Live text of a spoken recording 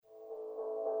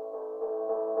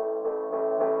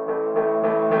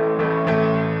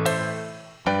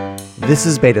This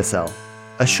is Beta Cell,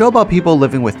 a show about people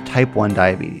living with type 1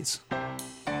 diabetes.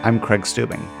 I'm Craig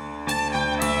Stubing.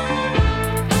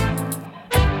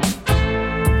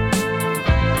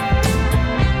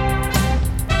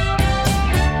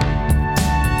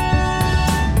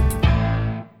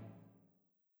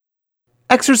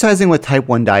 Exercising with type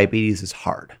 1 diabetes is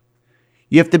hard.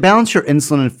 You have to balance your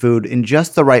insulin and food in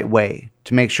just the right way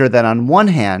to make sure that on one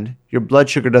hand, your blood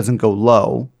sugar doesn't go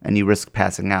low and you risk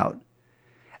passing out.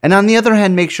 And on the other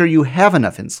hand, make sure you have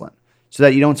enough insulin so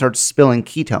that you don't start spilling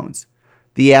ketones,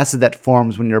 the acid that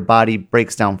forms when your body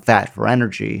breaks down fat for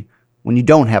energy when you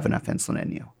don't have enough insulin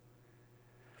in you.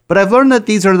 But I've learned that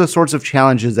these are the sorts of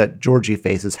challenges that Georgie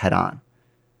faces head on.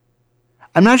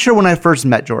 I'm not sure when I first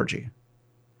met Georgie.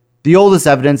 The oldest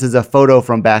evidence is a photo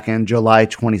from back in July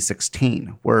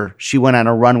 2016, where she went on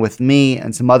a run with me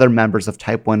and some other members of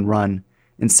Type 1 Run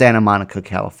in Santa Monica,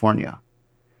 California.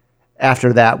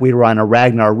 After that, we were on a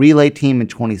Ragnar relay team in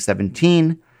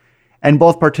 2017, and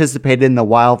both participated in the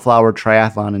Wildflower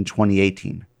Triathlon in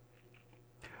 2018.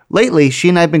 Lately, she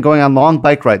and I have been going on long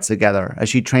bike rides together as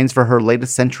she trains for her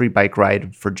latest Century bike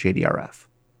ride for JDRF.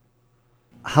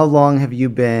 How long have you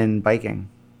been biking?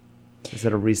 Is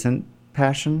it a recent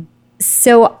passion?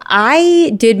 So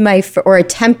I did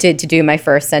attempted to do my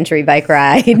first Century bike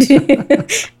ride.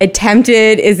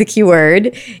 Attempted is a key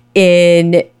word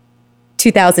in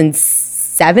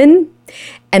 2007.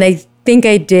 And I think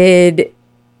I did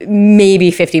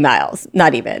maybe 50 miles,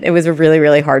 not even. It was a really,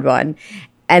 really hard one.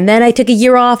 And then I took a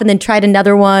year off and then tried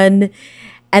another one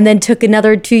and then took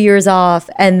another 2 years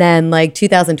off. And then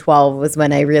 2012 was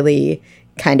when I really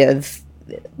kind of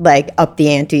upped the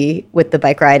ante with the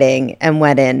bike riding and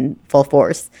went in full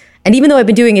force. And even though I've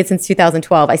been doing it since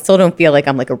 2012, I still don't feel like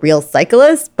I'm a real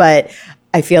cyclist, but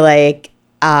I feel like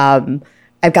I've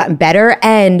gotten better.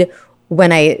 And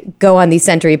when I go on these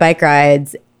Century bike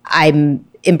rides, I'm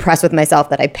impressed with myself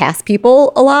that I pass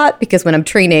people a lot, because when I'm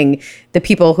training, the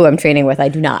people who I'm training with, I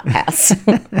do not pass.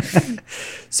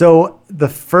 So the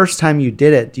first time you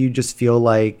did it, do you just feel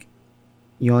like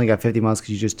you only got 50 miles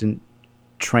because you just didn't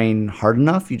train hard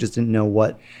enough? You just didn't know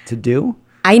what to do?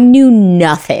 I knew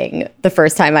nothing the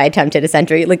first time I attempted a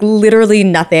Century, literally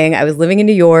nothing. I was living in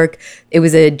New York. It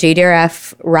was a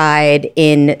JDRF ride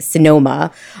in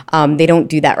Sonoma. They don't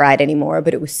do that ride anymore,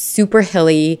 but it was super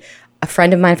hilly. A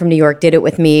friend of mine from New York did it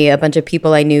with me. A bunch of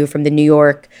people I knew from the New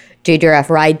York JDRF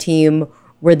ride team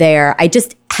were there. I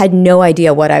just had no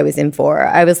idea what I was in for.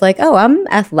 I was like, oh, I'm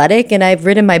athletic and I've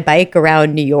ridden my bike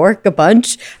around New York a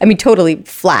bunch. I mean, totally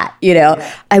flat,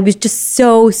 Yeah. I was just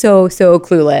so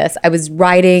clueless. I was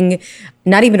riding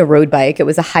not even a road bike. It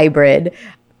was a hybrid.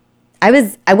 I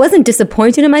wasn't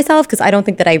disappointed in myself because I don't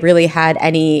think that I really had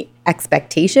any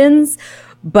expectations,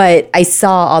 but I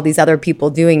saw all these other people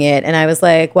doing it and I was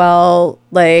like, well,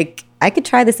 I could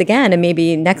try this again and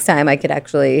maybe next time I could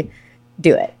actually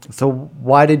do it. So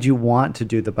why did you want to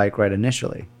do the bike ride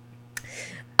initially?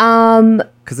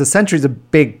 Because the Century is a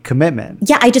big commitment.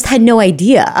 Yeah, I just had no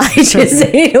idea.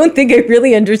 I don't think I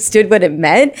really understood what it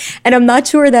meant. And I'm not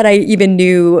sure that I even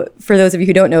knew, for those of you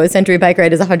who don't know, a Century bike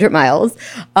ride is 100 miles.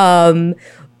 But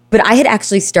I had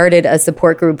actually started a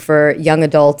support group for young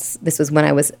adults. This was when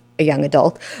I was a young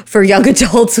adult, for young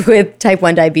adults with type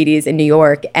 1 diabetes in New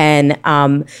York. And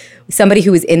somebody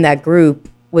who was in that group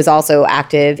was also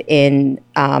active in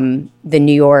the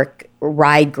New York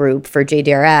ride group for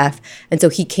JDRF. And so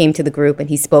he came to the group and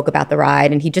he spoke about the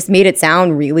ride and he just made it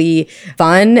sound really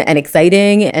fun and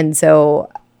exciting. And so,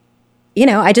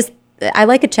 I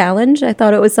like a challenge. I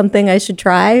thought it was something I should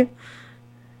try.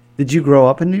 Did you grow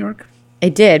up in New York? I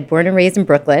did, born and raised in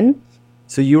Brooklyn.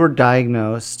 So you were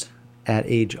diagnosed at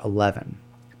age 11.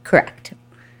 Correct.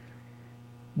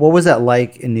 What was that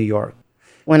like in New York?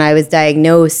 When I was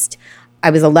diagnosed, I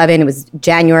was 11, it was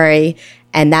January,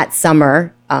 and that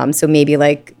summer, so maybe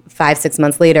 5-6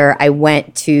 months later, I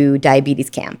went to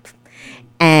diabetes camp.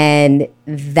 And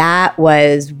that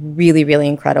was really, really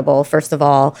incredible. First of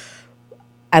all,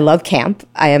 I love camp.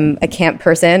 I am a camp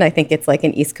person. I think it's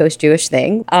an East Coast Jewish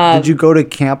thing. Did you go to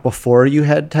camp before you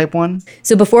had type 1?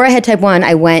 So before I had type 1,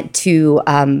 I went to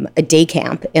a day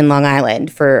camp in Long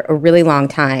Island for a really long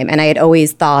time. And I had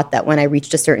always thought that when I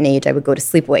reached a certain age, I would go to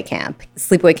sleepaway camp.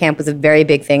 Sleepaway camp was a very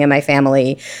big thing in my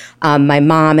family. My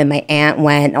mom and my aunt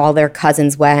went. All their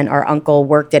cousins went. Our uncle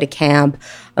worked at a camp.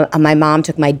 My mom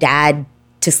took my dad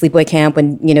to sleepaway camp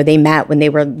when, they met when they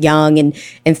were young. And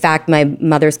in fact, my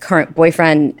mother's current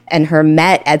boyfriend and her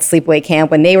met at sleepaway camp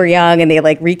when they were young and they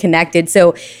reconnected.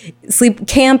 So sleep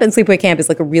camp and sleepaway camp is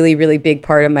a really, really big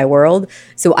part of my world.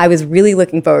 So I was really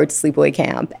looking forward to sleepaway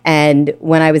camp. And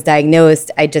when I was diagnosed,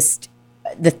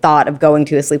 the thought of going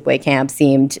to a sleepaway camp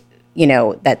seemed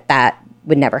that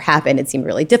would never happen. It seemed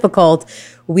really difficult.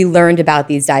 We learned about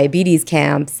these diabetes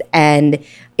camps, and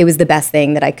it was the best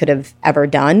thing that I could have ever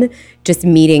done, just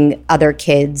meeting other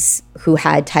kids who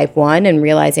had type 1 and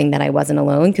realizing that I wasn't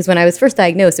alone. Because when I was first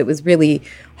diagnosed, it was really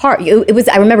hard.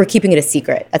 I remember keeping it a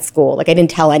secret at school. Like, I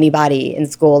didn't tell anybody in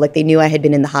school. Like, they knew I had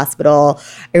been in the hospital.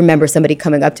 I remember somebody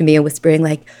coming up to me and whispering,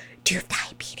 like, "Do you have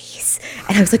diabetes?"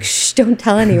 And I was like, "Shh, don't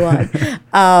tell anyone."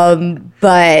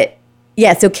 But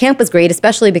yeah, so camp was great,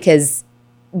 especially because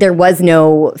there was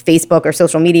no Facebook or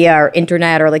social media or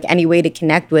internet or like any way to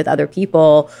connect with other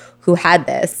people who had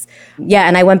this. Yeah,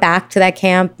 and I went back to that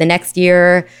camp the next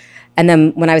year. And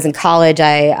then when I was in college,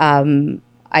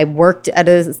 I worked at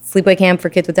a sleepaway camp for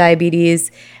kids with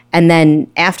diabetes. And then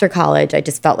after college, I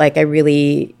just felt like I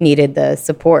really needed the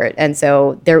support. And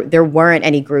so there weren't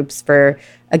any groups for,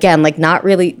 again, like not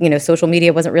really, social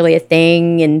media wasn't really a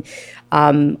thing.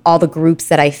 And all the groups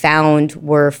that I found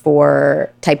were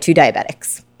for type 2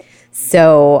 diabetics.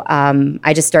 So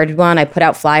I just started one. I put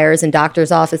out flyers in doctors'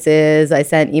 offices. I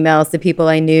sent emails to people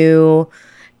I knew.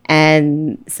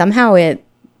 And somehow it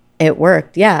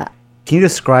worked, yeah. Can you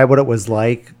describe what it was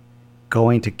like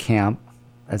going to camp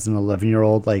as an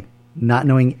 11-year-old, like not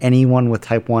knowing anyone with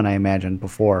type 1, I imagine,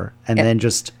 before, and then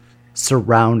just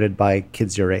surrounded by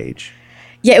kids your age?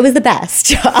 Yeah, it was the best.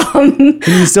 Can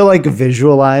you still like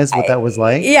visualize what that was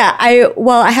like? Yeah,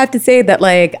 I have to say that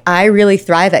like I really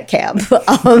thrive at camp.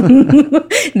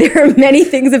 There are many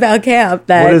things about camp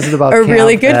that are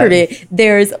really good for me.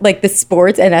 There's like the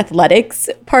sports and athletics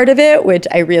part of it, which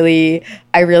I really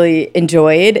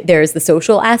enjoyed. There's the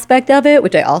social aspect of it,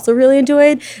 which I also really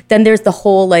enjoyed. Then there's the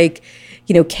whole like,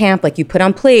 camp, like you put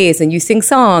on plays and you sing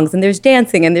songs and there's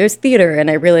dancing and there's theater.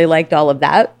 And I really liked all of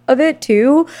that of it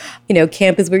too.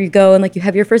 Camp is where you go and like you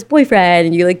have your first boyfriend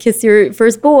and you like kiss your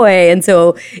first boy. And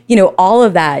so, all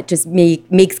of that just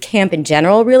makes camp in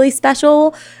general really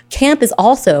special. Camp is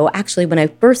also, actually, when I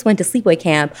first went to sleepaway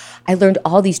camp, I learned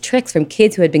all these tricks from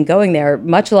kids who had been going there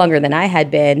much longer than I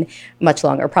had been, much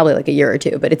longer, probably like a year or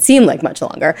two, but it seemed like much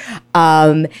longer.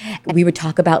 We would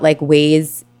talk about like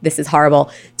ways, this is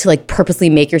horrible, to like purposely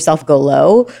make yourself go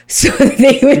low. So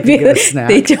they would be like,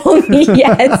 they told me,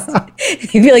 yes.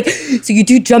 They'd be like, so you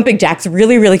do jumping jacks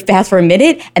really, really fast for a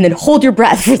minute and then hold your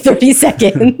breath for 30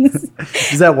 seconds.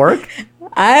 Does that work?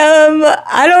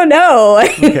 I don't know.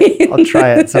 Okay, I'll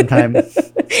try it sometime.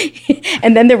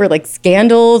 And then there were like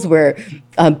scandals where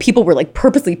people were like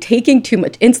purposely taking too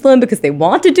much insulin because they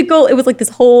wanted to go. It was like this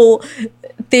whole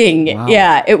thing. Wow.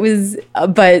 Yeah, it was.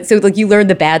 But so like you learned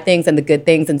the bad things and the good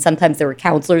things. And sometimes there were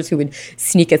counselors who would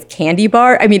sneak us candy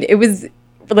bar. I mean, it was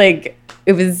like,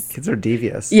 kids are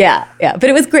devious. Yeah. But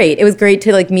it was great. It was great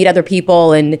to like meet other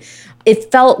people, and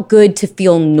it felt good to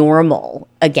feel normal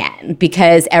again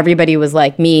because everybody was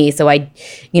like me. So I,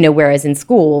 whereas in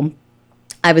school,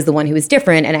 I was the one who was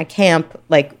different. And at camp,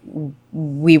 like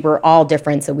we were all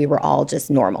different. So we were all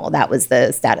just normal. That was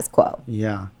the status quo.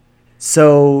 Yeah.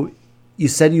 So you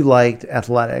said you liked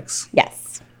athletics.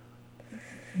 Yes.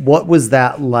 What was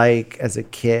that like as a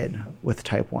kid with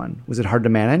type 1? Was it hard to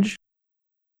manage?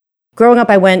 Growing up,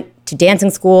 I went to dancing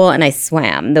school and I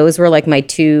swam. Those were like my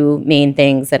two main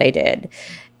things that I did.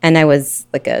 And I was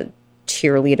like a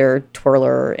cheerleader,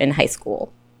 twirler in high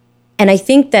school. And I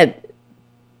think that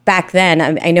back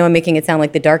then, I know I'm making it sound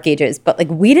like the dark ages, but like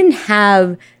we didn't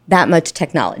have that much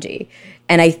technology.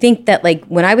 And I think that like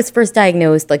when I was first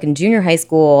diagnosed, like in junior high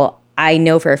school, I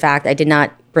know for a fact I did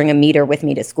not bring a meter with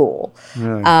me to school.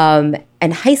 Really?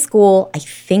 And high school, I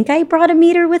think I brought a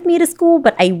meter with me to school,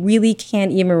 but I really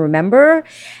can't even remember.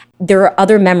 There are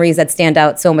other memories that stand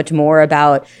out so much more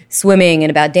about swimming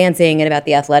and about dancing and about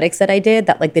the athletics that I did,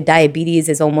 that like the diabetes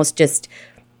is almost just,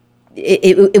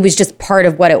 it was just part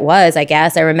of what it was, I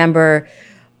guess. I remember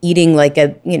eating like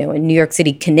a New York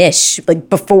City knish like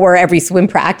before every swim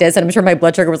practice, and I'm sure my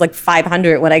blood sugar was like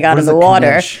 500 when I got in the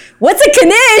water. Knish? What's a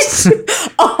knish?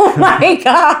 Oh my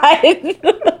God.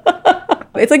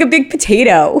 It's like a big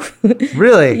potato.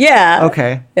 Really? Yeah.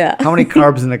 Okay. Yeah. How many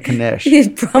carbs in a knish?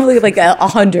 Probably like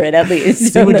 100 at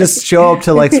least. So you would just show up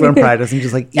to like swim practice and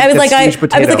just like eat I was like,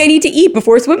 potato. I was like, I need to eat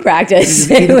before swim practice.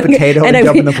 You eat a potato and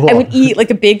jump in the pool. I would eat like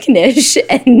a big knish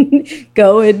and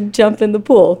go and jump in the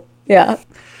pool. Yeah.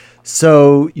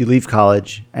 So you leave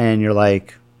college and you're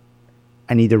like,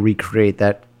 I need to recreate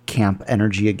that camp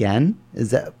energy again.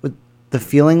 Is that what the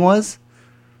feeling was?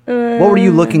 What were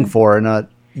you looking for in a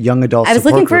young adult I was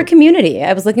support looking for a group? community.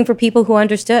 I was looking for people who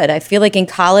understood. I feel like in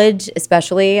college,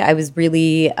 especially, I was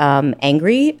really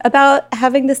angry about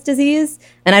having this disease.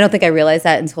 And I don't think I realized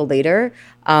that until later.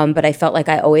 But I felt like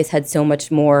I always had so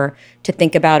much more to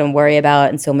think about and worry about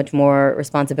and so much more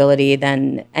responsibility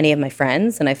than any of my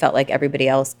friends. And I felt like everybody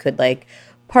else could like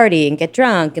party and get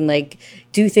drunk and like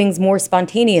do things more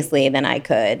spontaneously than I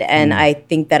could. And I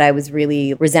think that I was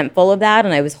really resentful of that,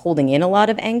 and I was holding in a lot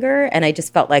of anger, and I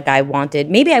just felt like I wanted,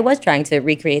 maybe I was trying to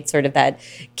recreate sort of that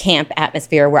camp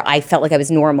atmosphere where I felt like I was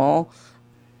normal.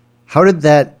 How did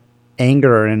that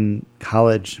anger in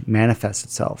college manifest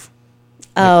itself?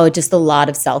 Oh, just a lot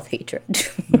of self-hatred.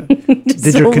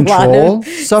 Did your control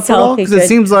suffer at all? Because it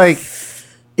seems like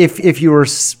if you were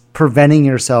preventing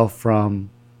yourself from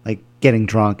like getting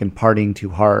drunk and partying too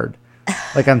hard,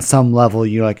 like on some level,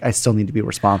 you're like, I still need to be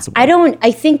responsible.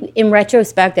 I think in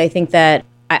retrospect, I think that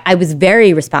I was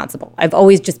very responsible. I've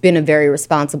always just been a very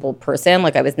responsible person.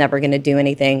 Like I was never going to do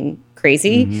anything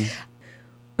crazy. Mm-hmm.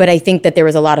 But I think that there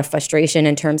was a lot of frustration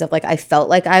in terms of like, I felt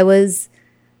like I was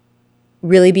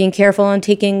really being careful and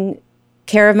taking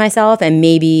care of myself, and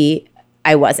maybe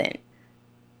I wasn't.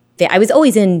 I was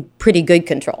always in pretty good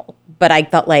control, but I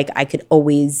felt like I could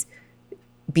always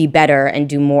be better and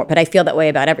do more. But I feel that way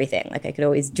about everything. Like I could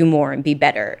always do more and be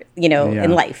better,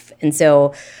 in life. And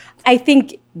so I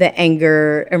think the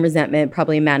anger and resentment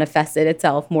probably manifested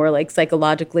itself more like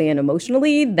psychologically and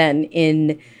emotionally than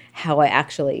in how I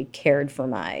actually cared for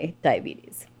my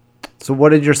diabetes. So what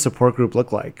did your support group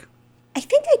look like? I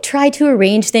think I tried to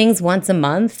arrange things once a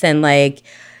month, and like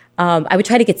I would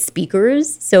try to get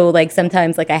speakers. So like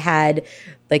sometimes like I had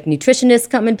like nutritionists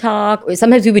come and talk, or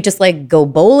sometimes we would just like go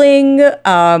bowling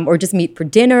or just meet for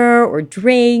dinner or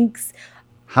drinks.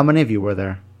 How many of you were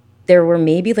there? There were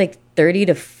maybe like 30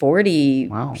 to 40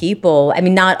 people. I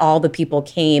mean, not all the people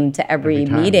came to every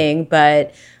meeting,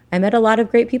 but I met a lot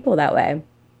of great people that way.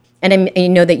 And I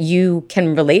know that you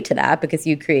can relate to that because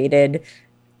you created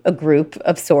a group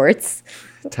of sorts.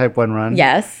 Type 1 Run?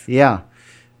 Yes. Yeah.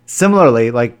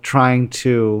 Similarly, like trying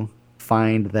to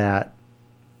find that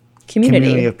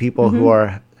community of people who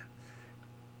are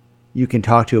you can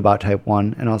talk to about Type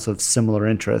 1 and also have similar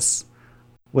interests.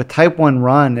 With Type 1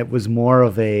 Run, it was more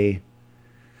of a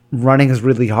running is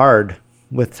really hard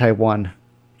with Type 1.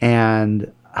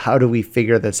 And how do we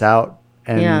figure this out?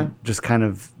 And just kind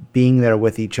of being there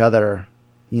with each other,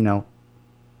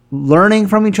 learning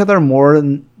from each other more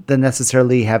than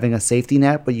necessarily having a safety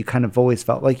net, but you kind of always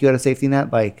felt like you had a safety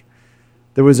net. Like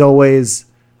there was always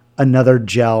another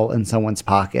gel in someone's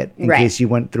pocket in case you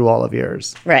went through all of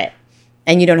yours. Right.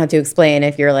 And you don't have to explain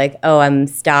if you're like, oh, I'm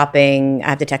stopping. I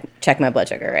have to check my blood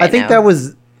sugar right now. I think that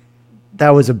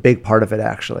was a big part of it,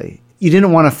 actually. You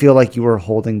didn't want to feel like you were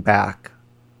holding back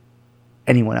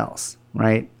anyone else,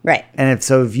 right? Right. And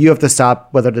if you have to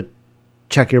stop, whether to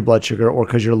check your blood sugar or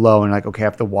because you're low and like, okay, I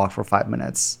have to walk for 5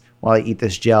 minutes while I eat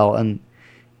this gel and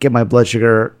get my blood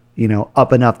sugar,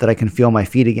 up enough that I can feel my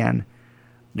feet again,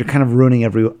 you're kind of ruining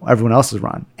everyone else's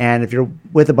run. And if you're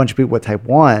with a bunch of people with Type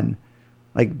 1,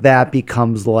 like that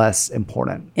becomes less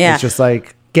important. Yeah. It's just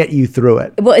like get you through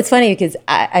it. Well, it's funny because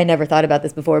I never thought about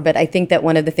this before, but I think that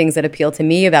one of the things that appealed to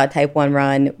me about Type 1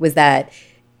 Run was that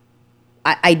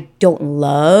I don't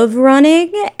love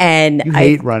running, and you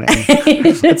hate running.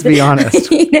 Let's be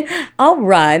honest. I'll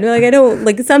run. Like I don't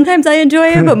like. Sometimes I enjoy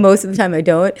it, but most of the time I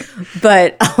don't.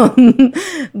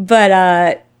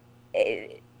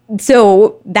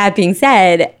 So that being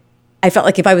said, I felt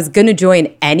like if I was going to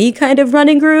join any kind of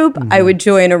running group, I would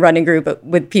join a running group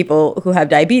with people who have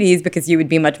diabetes because you would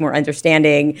be much more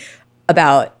understanding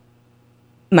about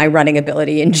my running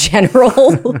ability in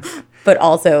general. But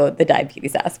also the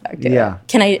diabetes aspect of it.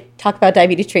 Can I talk about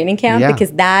diabetes training camp? Yeah.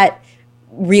 Because that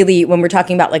really, when we're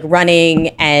talking about like running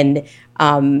and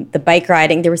the bike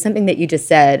riding, there was something that you just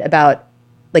said about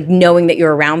like knowing that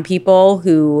you're around people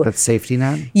who... That safety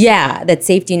net? Yeah, that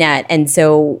safety net. And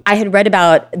so I had read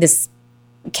about this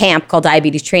camp called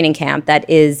Diabetes Training Camp that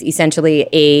is essentially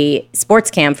a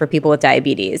sports camp for people with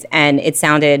diabetes. And it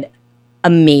sounded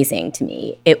amazing to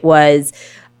me. It was...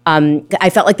 I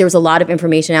felt like there was a lot of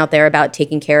information out there about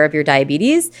taking care of your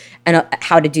diabetes and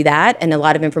how to do that, and a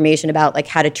lot of information about like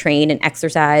how to train and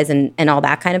exercise and all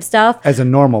that kind of stuff. As a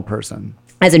normal person,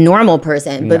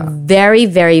 but very,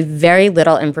 very, very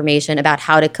little information about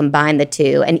how to combine the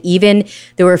two. And even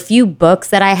there were a few books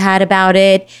that I had about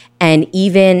it, and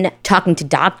even talking to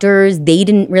doctors, they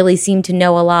didn't really seem to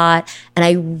know a lot. And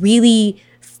I really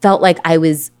felt like I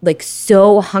was like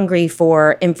so hungry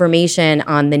for information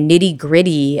on the nitty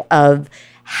gritty of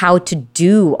how to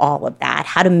do all of that,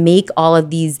 how to make all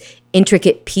of these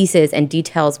intricate pieces and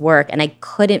details work. And I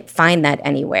couldn't find that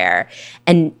anywhere.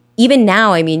 And even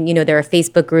now, I mean, there are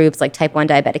Facebook groups like Type 1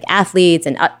 Diabetic Athletes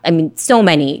and so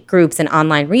many groups and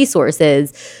online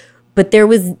resources, but there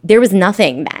was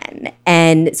nothing then.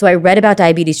 And so I read about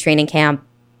Diabetes Training Camp.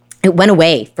 It went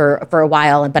away for a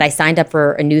while, but I signed up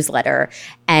for a newsletter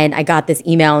and I got this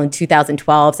email in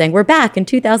 2012 saying, we're back in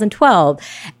 2012.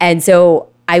 And so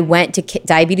I went to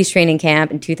Diabetes Training Camp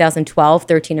in 2012,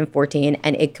 13, and 14,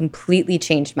 and it completely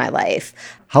changed my life.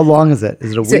 How long is it?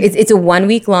 Is it a week? So it's a 1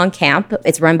 week long camp.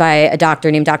 It's run by a doctor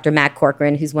named Dr. Matt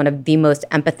Corcoran, who's one of the most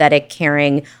empathetic,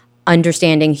 caring,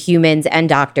 understanding humans and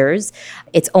doctors.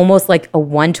 It's almost like a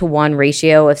 1-to-1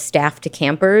 ratio of staff to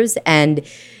campers. And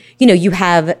you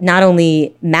have not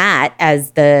only Matt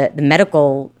as the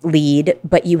medical lead,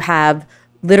 but you have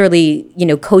literally,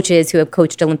 coaches who have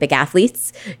coached Olympic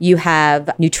athletes. You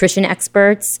have nutrition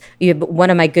experts.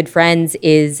 One of my good friends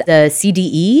is the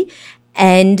CDE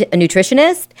and a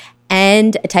nutritionist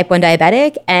and a type 1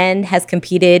 diabetic and has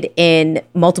competed in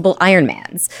multiple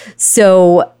Ironmans.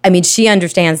 So, I mean, she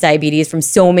understands diabetes from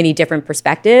so many different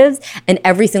perspectives, and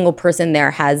every single person there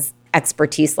has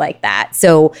expertise like that.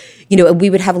 So, we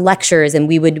would have lectures and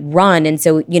we would run. And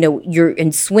so, you're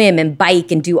and swim and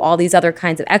bike and do all these other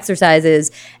kinds of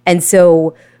exercises. And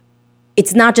so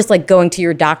it's not just like going to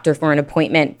your doctor for an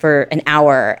appointment for an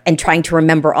hour and trying to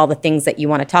remember all the things that you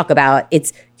want to talk about.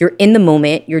 It's you're in the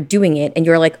moment, you're doing it, and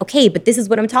you're like, okay, but this is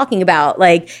what I'm talking about.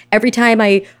 Like every time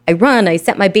I run, I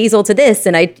set my basal to this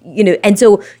and and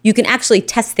so you can actually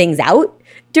test things out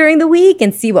during the week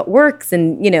and see what works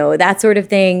and, that sort of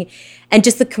thing. And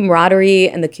just the camaraderie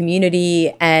and the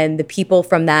community and the people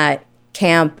from that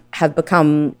camp have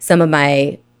become some of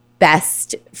my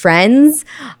best friends.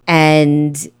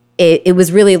 And it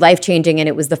was really life-changing. And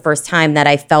it was the first time that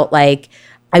I felt like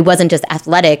I wasn't just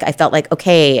athletic. I felt like,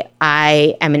 okay,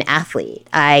 I am an athlete.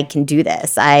 I can do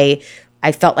this. I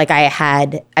felt like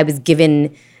I was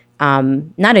given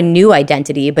not a new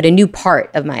identity, but a new part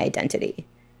of my identity.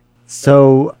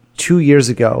 So 2 years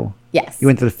ago, yes, you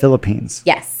went to the Philippines.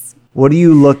 Yes. What do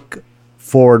you look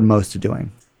forward most to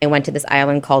doing? I went to this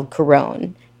island called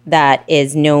Coron that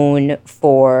is known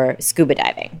for scuba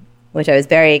diving, which I was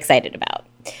very excited about.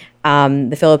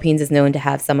 The Philippines is known to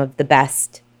have some of the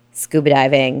best scuba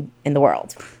diving in the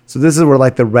world. So this is where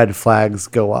like the red flags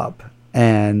go up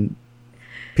and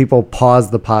people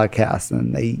pause the podcast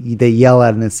and they yell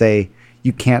at it and say,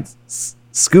 you can't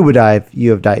scuba dive,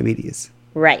 you have diabetes.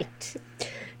 Right.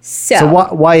 So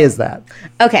why is that?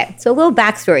 Okay, so a little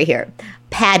backstory here.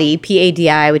 PADI,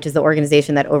 P-A-D-I, which is the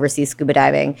organization that oversees scuba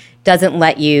diving, doesn't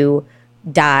let you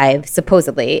dive,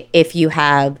 supposedly, if you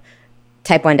have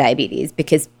type 1 diabetes,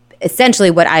 because essentially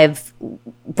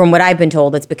from what I've been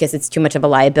told, it's because it's too much of a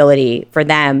liability for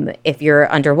them. If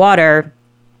you're underwater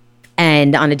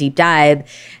and on a deep dive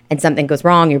and something goes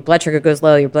wrong, your blood sugar goes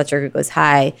low, your blood sugar goes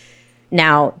high.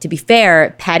 Now, to be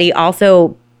fair, PADI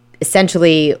also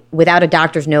essentially, without a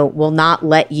doctor's note, will not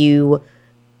let you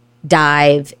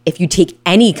dive if you take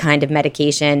any kind of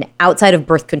medication outside of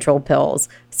birth control pills.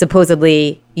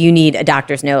 Supposedly, you need a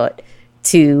doctor's note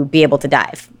to be able to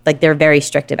dive. Like, they're very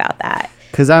strict about that.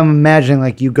 Because I'm imagining,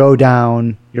 like, you go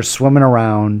down, you're swimming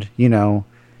around,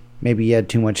 maybe you had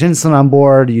too much insulin on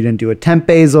board, you didn't do a temp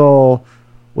basal,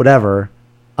 whatever.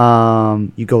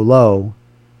 You go low.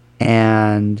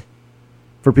 And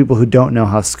for people who don't know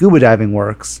how scuba diving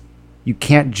works, you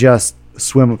can't just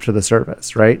swim up to the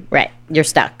surface, right? Right. You're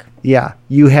stuck. Yeah.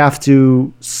 You have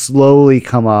to slowly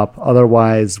come up.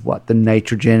 Otherwise, the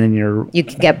nitrogen in your... You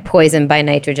can get poisoned by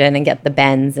nitrogen and get the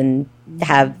bends and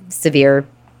have severe,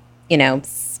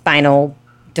 spinal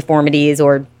deformities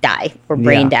or die or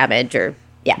brain damage or...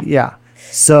 Yeah. Yeah.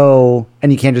 So,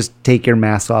 and you can't just take your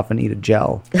mask off and eat a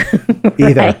gel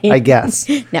either, right. I guess.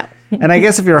 No. And I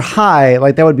guess if you're high,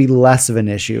 like that would be less of an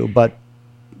issue, but...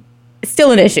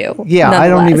 Still an issue. Yeah, I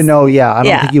don't even know. Yeah, I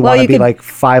don't think you want to be like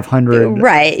 500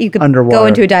 right. You could underwater. Go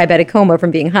into a diabetic coma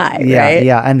from being high, right?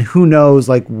 Yeah, and who knows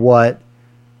like what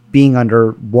being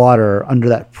underwater, under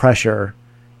that pressure,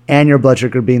 and your blood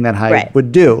sugar being that high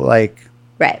would do. Like,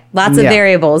 right. Lots of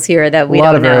variables here that we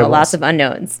don't know. Lots of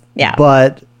unknowns. Yeah.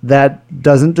 But that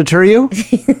doesn't deter you?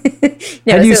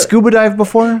 No, Had you scuba dived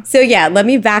before? So yeah, let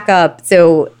me back up.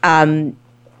 So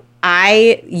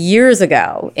I, years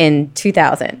ago in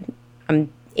 2000, I'm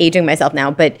aging myself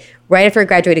now, but right after I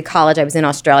graduated college, I was in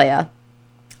Australia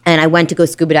and I went to go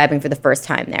scuba diving for the first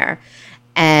time there.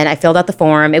 And I filled out the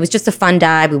form. It was just a fun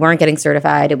dive. We weren't getting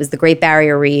certified. It was the Great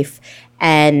Barrier Reef.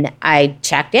 And I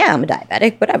checked, I'm a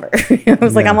diabetic, whatever. I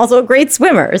was like, I'm also a great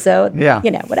swimmer. So,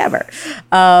 whatever.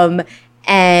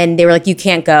 And they were like, you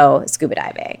can't go scuba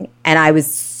diving. And I was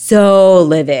so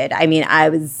livid. I mean, I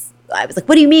was like,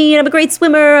 what do you mean? I'm a great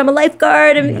swimmer. I'm a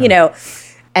lifeguard. And,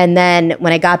 And then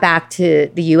when I got back to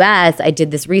the US, I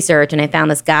did this research and I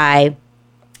found this guy,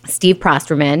 Steve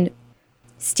Prosterman.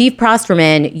 Steve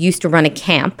Prosterman used to run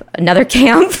another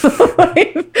camp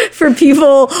for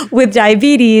people with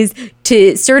diabetes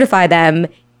to certify them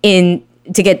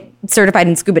to get certified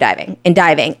in scuba diving and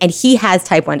diving. And he has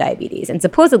type 1 diabetes. And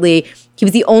supposedly he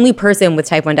was the only person with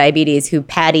type 1 diabetes who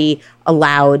PADI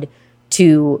allowed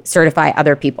to certify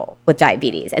other people with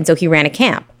diabetes. And so he ran a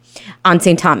camp on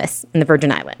St. Thomas in the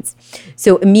Virgin Islands.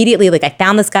 So immediately, I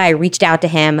found this guy, I reached out to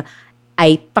him.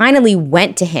 I finally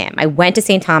went to him. I went to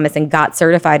St. Thomas and got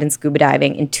certified in scuba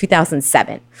diving in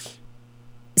 2007.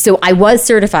 So I was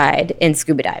certified in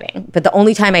scuba diving, but that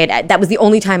was the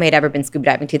only time I had ever been scuba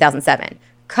diving, 2007.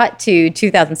 Cut to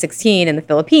 2016 in the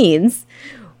Philippines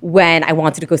when I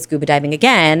wanted to go scuba diving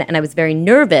again, and I was very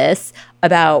nervous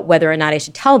about whether or not I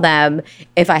should tell them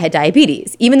if I had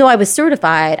diabetes. Even though I was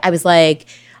certified, I was like,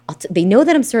 they know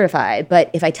that I'm certified, but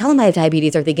if I tell them I have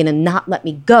diabetes, are they going to not let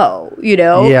me go,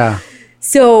 Yeah.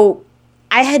 So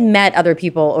I had met other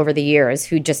people over the years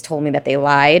who just told me that they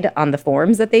lied on the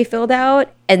forms that they filled out.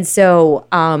 And so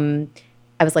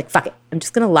I was like, fuck it. I'm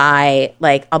just going to lie.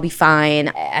 I'll be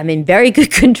fine. I'm in very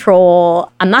good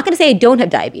control. I'm not going to say I don't have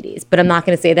diabetes, but I'm not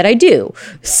going to say that I do.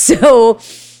 So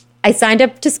I signed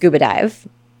up to scuba dive.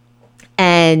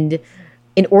 And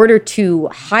in order to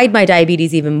hide my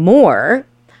diabetes even more,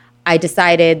 I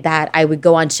decided that I would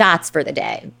go on shots for the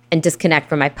day and disconnect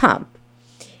from my pump.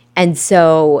 And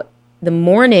so the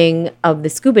morning of the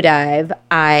scuba dive,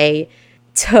 I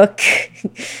took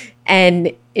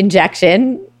an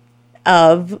injection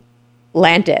of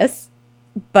Lantus,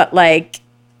 but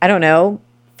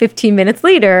 15 minutes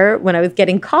later, when I was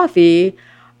getting coffee,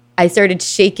 I started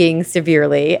shaking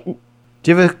severely.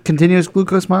 Do you have a continuous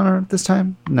glucose monitor at this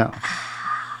time? No.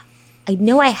 I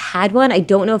know I had one. I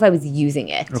don't know if I was using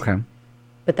it. Okay.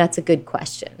 But that's a good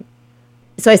question.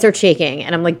 So I start shaking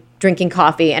and I'm drinking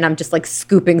coffee and I'm just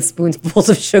scooping spoonfuls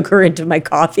of sugar into my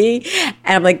coffee.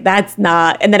 And I'm that's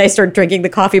not, and then I start drinking the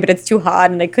coffee, but it's too hot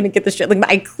and I couldn't get the shit.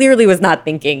 I clearly was not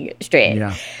thinking straight.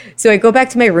 Yeah. So I go back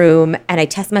to my room and I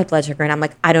test my blood sugar and I'm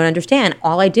I don't understand.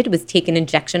 All I did was take an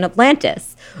injection of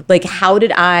Lantus.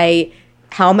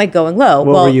 How am I going low?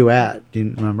 What were you at? Do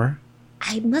you remember?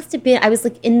 I must have been, I was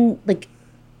in the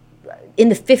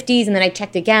 50s and then I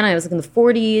checked again. I was in the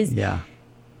 40s. Yeah.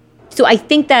 So I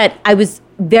think that I was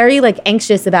very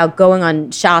anxious about going on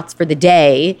shots for the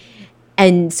day.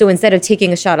 And so instead of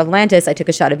taking a shot of Lantus, I took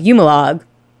a shot of Humalog.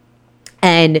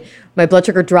 And my blood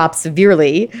sugar dropped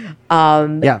severely.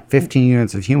 15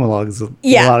 units of Humalog is a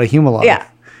lot of Humalog. Yeah.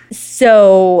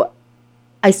 So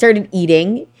I started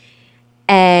eating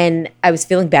and I was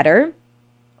feeling better.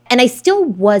 And I still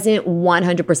wasn't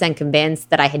 100% convinced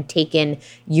that I had taken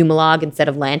Humalog instead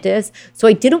of Lantus. So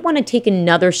I didn't want to take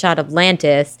another shot of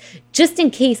Lantus just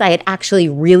in case I had actually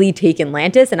really taken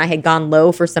Lantus and I had gone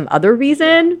low for some other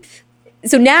reason.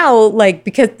 So now,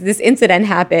 because this incident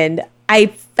happened,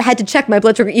 I had to check my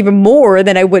blood sugar even more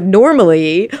than I would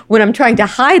normally when I'm trying to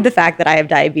hide the fact that I have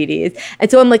diabetes. And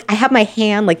so I'm I have my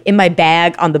hand in my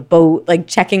bag on the boat,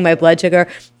 checking my blood sugar.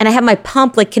 And I have my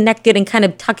pump connected and kind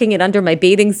of tucking it under my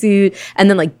bathing suit and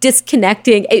then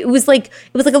disconnecting. It was like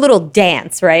a little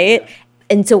dance, right?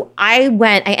 And so I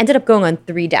ended up going on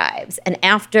 3 dives. And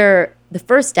after the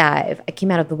first dive, I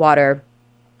came out of the water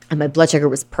and my blood sugar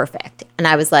was perfect. And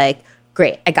I was like,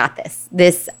 great, I got this.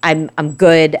 I'm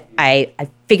good. I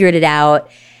figured it out.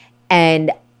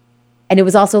 And it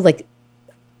was also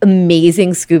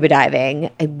amazing scuba diving.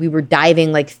 We were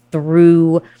diving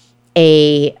through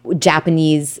a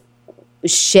Japanese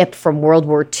ship from World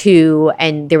War II,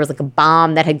 and there was a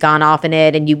bomb that had gone off in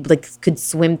it, and you could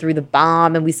swim through the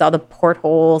bomb, and we saw the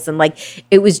portholes, and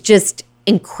it was just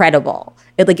incredible.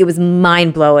 It was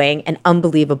mind-blowing and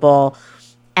unbelievable.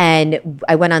 And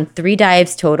I went on 3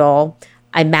 dives total.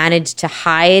 I managed to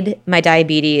hide my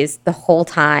diabetes the whole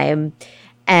time.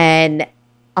 And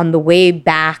on the way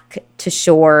back to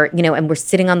shore, and we're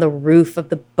sitting on the roof of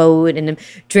the boat and I'm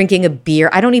drinking a beer.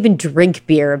 I don't even drink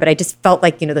beer, but I just felt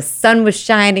the sun was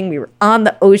shining. We were on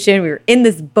the ocean. We were in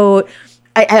this boat.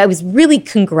 I was really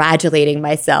congratulating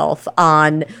myself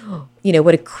on,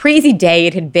 what a crazy day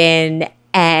it had been.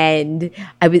 And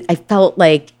I felt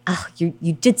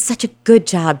you did such a good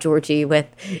job, Georgie, with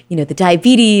the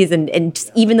diabetes and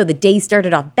just, even though the day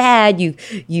started off bad,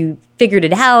 you figured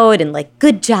it out and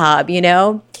good job,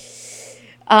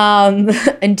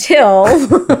 until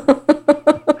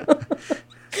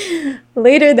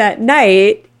later that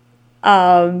night,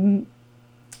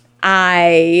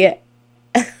 I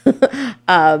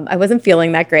I wasn't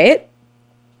feeling that great.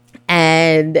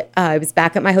 And I was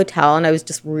back at my hotel and I was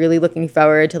just really looking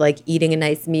forward to like eating a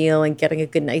nice meal and getting a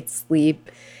good night's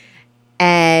sleep.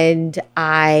 And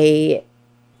I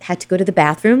had to go to the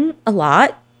bathroom a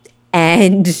lot.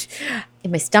 And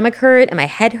my stomach hurt and my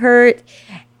head hurt.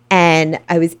 And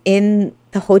I was in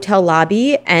the hotel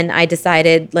lobby and I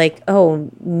decided like, oh,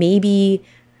 maybe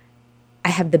I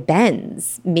have the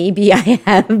bends. Maybe I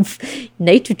have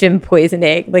nitrogen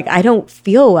poisoning. Like I don't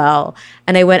feel well.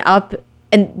 And I went up,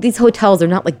 and these hotels are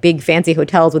not like big fancy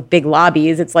hotels with big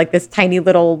lobbies. It's like this tiny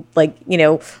little like,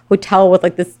 hotel with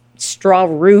like this straw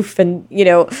roof. And,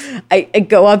 I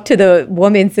go up to the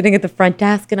woman sitting at the front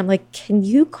desk and I'm like, can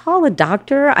you call a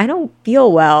doctor? I don't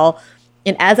feel well.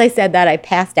 And as I said that, I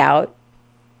passed out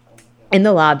in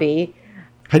the lobby.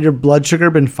 Had your blood sugar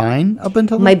been fine up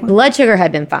until my blood sugar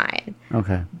had been fine.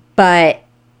 Okay. But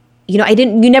you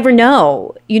never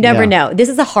know. You never know. This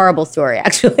is a horrible story,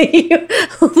 actually.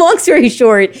 Long story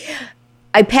short,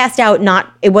 I passed out.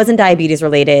 It wasn't diabetes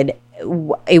related.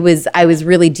 I was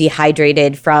really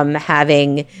dehydrated from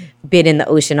having been in the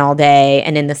ocean all day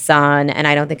and in the sun. And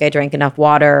I don't think I drank enough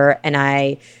water.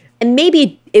 And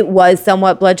maybe it was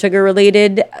somewhat blood sugar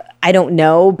related. I don't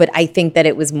know, but I think that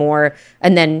it was more.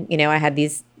 And then, I had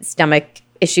these stomach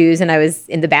issues and I was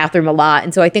in the bathroom a lot.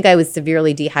 And so I think I was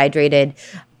severely dehydrated.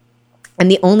 And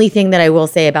the only thing that I will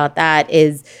say about that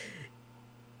is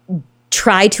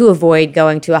try to avoid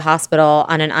going to a hospital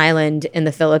on an island in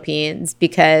the Philippines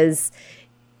because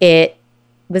it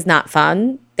was not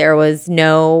fun. There was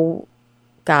no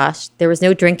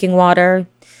drinking water.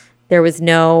 There was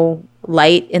no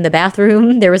light in the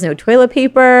bathroom. There was no toilet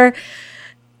paper.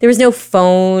 There was no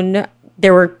phone.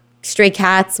 There were stray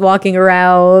cats walking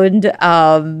around.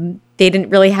 They didn't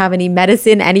really have any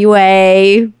medicine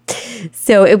anyway.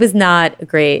 So it was not a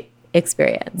great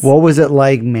experience. What was it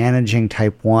like managing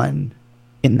type 1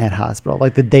 in that hospital?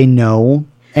 Like, did they know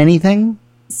anything?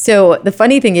 So the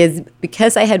funny thing is,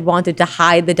 because I had wanted to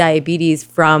hide the diabetes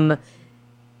from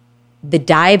the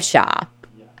dive shop,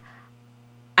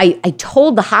 I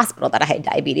told the hospital that I had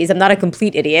diabetes. I'm not a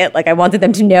complete idiot. Like I wanted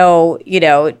them to know,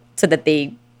 so that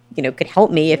they, could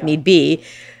help me if need be.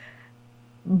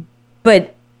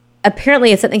 But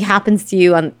apparently if something happens to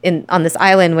you on this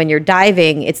island when you're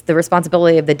diving, it's the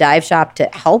responsibility of the dive shop to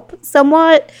help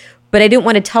somewhat. But I didn't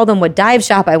want to tell them what dive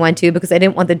shop I went to because I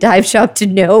didn't want the dive shop to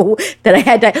know that I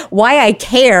had why I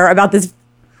care about this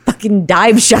fucking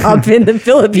dive shop in the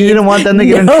Philippines. You didn't want them to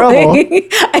get in trouble.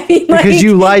 I mean, because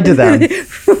you lied to them.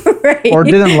 Right. Or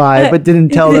didn't lie, but didn't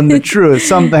tell them the truth.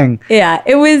 Something. Yeah,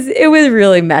 it was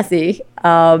really messy.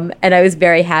 And I was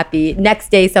very happy. Next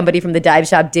day, somebody from the dive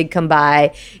shop did come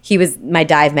by. He was my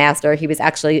dive master. He was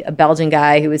actually a Belgian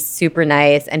guy who was super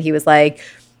nice. And he was like,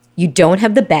 you don't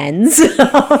have the bends.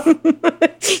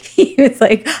 He was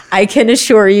like, I can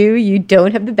assure you, you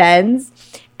don't have the bends.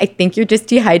 I think you're just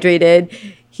dehydrated.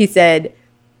 He said,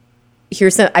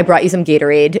 I brought you some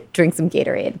Gatorade. Drink some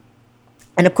Gatorade.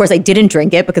 And of course, I didn't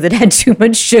drink it because it had too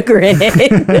much sugar in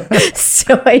it.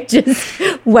 So I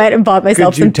just went and bought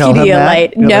myself some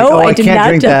Pedialyte. No, I did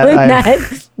not tell him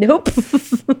that. Nope.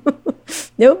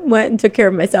 Nope. Went and took care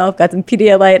of myself. Got some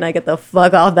Pedialyte, and I got the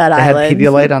fuck off that island. Had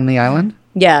Pedialyte on the island?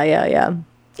 Yeah.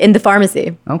 In the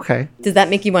pharmacy. Okay. Does that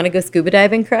make you want to go scuba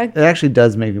diving, Craig? It actually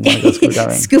does make me want to go scuba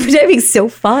diving. Scuba diving's so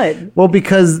fun. Well,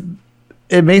 because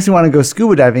it makes me want to go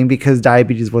scuba diving because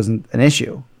diabetes wasn't an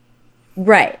issue.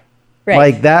 Right.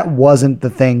 Like that wasn't the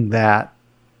thing that,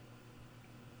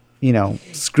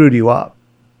 screwed you up.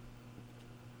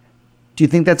 Do you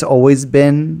think that's always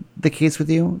been the case with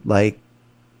you? Like,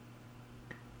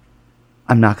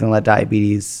 I'm not going to let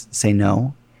diabetes say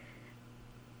no?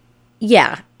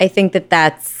 Yeah, I think that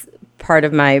that's part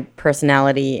of my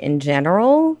personality in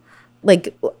general.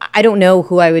 Like, I don't know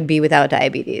who I would be without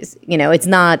diabetes. It's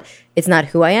not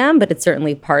who I am, but it's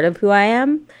certainly part of who I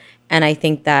am. And I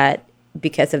think that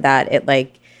because of that, it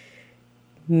like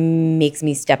makes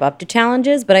me step up to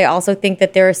challenges. But I also think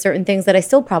that there are certain things that I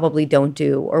still probably don't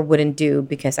do or wouldn't do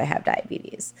because I have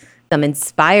diabetes. I'm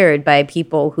inspired by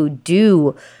people who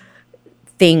do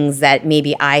things that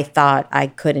maybe I thought I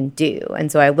couldn't do. And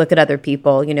so I look at other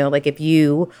people, like if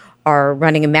you are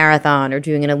running a marathon or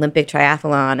doing an Olympic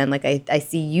triathlon and like I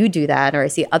see you do that, or I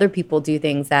see other people do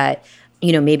things that,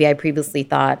 maybe I previously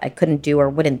thought I couldn't do or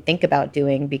wouldn't think about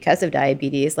doing because of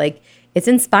diabetes. Like it's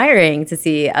inspiring to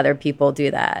see other people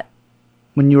do that.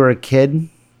 When you were a kid,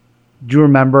 do you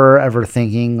remember ever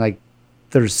thinking like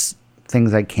there's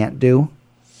things I can't do?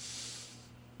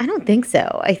 I don't think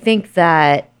so. I think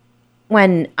that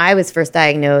when I was first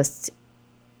diagnosed,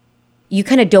 you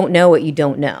kind of don't know what you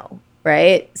don't know.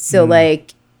 right? So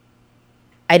like,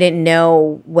 I didn't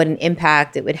know what an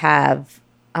impact it would have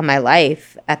on my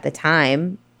life at the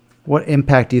time. What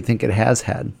impact do you think it has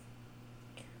had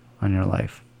on your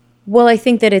life? Well, I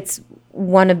think that it's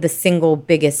one of the single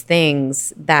biggest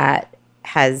things that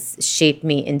has shaped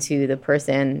me into the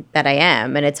person that I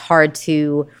am. And it's hard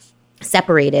to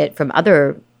separate it from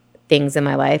other things in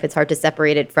my life. It's hard to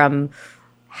separate it from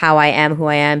how I am who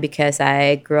I am because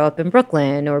I grew up in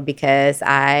Brooklyn, or because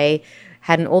I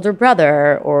had an older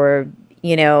brother, or,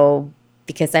 you know,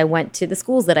 because I went to the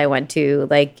schools that I went to.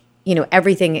 Like, you know,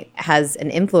 everything has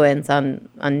an influence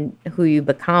on who you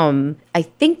become. I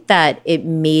think that it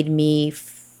made me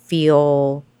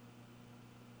feel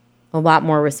a lot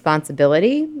more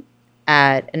responsibility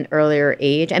at an earlier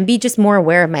age, and be just more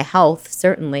aware of my health,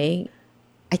 certainly.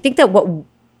 I think that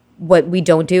what we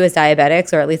don't do as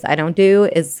diabetics, or at least I don't do,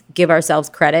 is give ourselves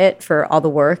credit for all the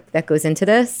work that goes into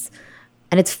this.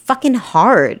 And it's fucking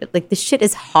hard. Like, this shit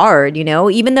is hard, you know?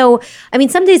 Even though, I mean,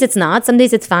 some days it's not. Some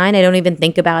days it's fine. I don't even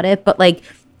think about it. But, like,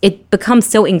 it becomes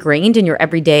so ingrained in your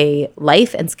everyday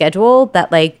life and schedule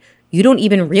that, like, you don't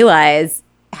even realize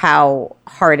how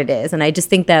hard it is. And I just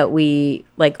think that we,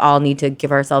 like, all need to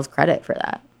give ourselves credit for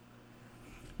that.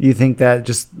 You think that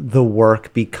just the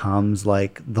work becomes,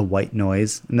 like, the white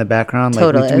noise in the background?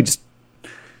 Totally. Like, we just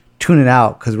tune it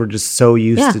out because we're just so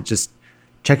used to just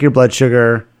check your blood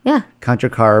sugar. Yeah. Count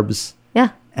your carbs. Yeah.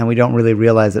 And we don't really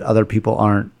realize that other people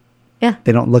aren't. Yeah.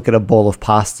 They don't look at a bowl of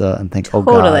pasta and think,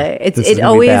 totally. "Oh God, it's this is it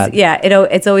gonna always be bad."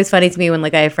 it's always funny to me when,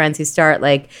 like, I have friends who start,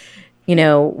 like, you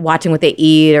know, watching what they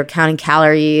eat or counting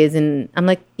calories, and I'm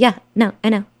like, yeah, no, I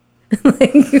know.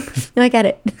 Like, no, I get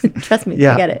it. Trust me,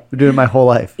 Yeah, I get it. I've been doing it my whole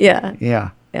life. Yeah.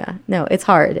 Yeah. Yeah. No, it's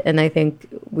hard, and I think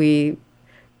we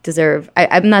deserve.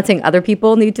 I'm not saying other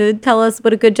people need to tell us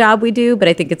what a good job we do, but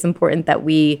I think it's important that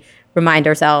we remind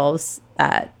ourselves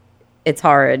that it's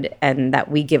hard and that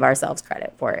we give ourselves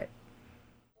credit for it.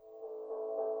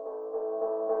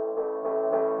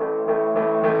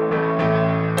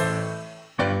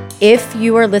 If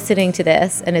you are listening to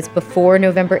this and it's before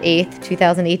November 8th,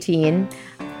 2018,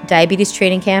 Diabetes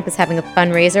Training Camp is having a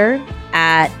fundraiser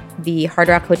at the Hard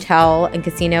Rock Hotel and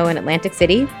Casino in Atlantic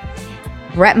City.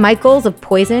 Bret Michaels of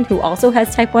Poison, who also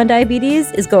has type 1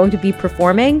 diabetes, is going to be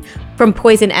performing from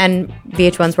Poison and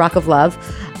VH1's Rock of Love.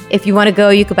 If you want to go,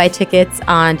 you could buy tickets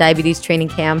on Diabetes Training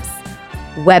Camp's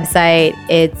website.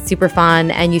 It's super fun,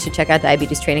 and you should check out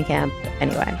Diabetes Training Camp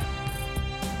anyway.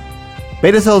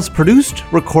 Beta Cell is produced,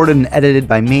 recorded, and edited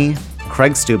by me,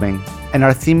 Craig Stubing, and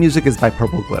our theme music is by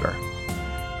Purple Glitter.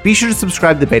 Be sure to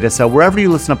subscribe to Beta Cell wherever you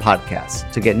listen to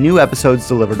podcasts to get new episodes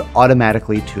delivered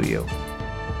automatically to you.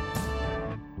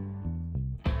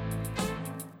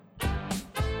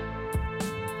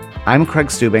 I'm Craig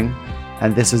Stubing,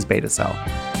 and this is Beta Cell.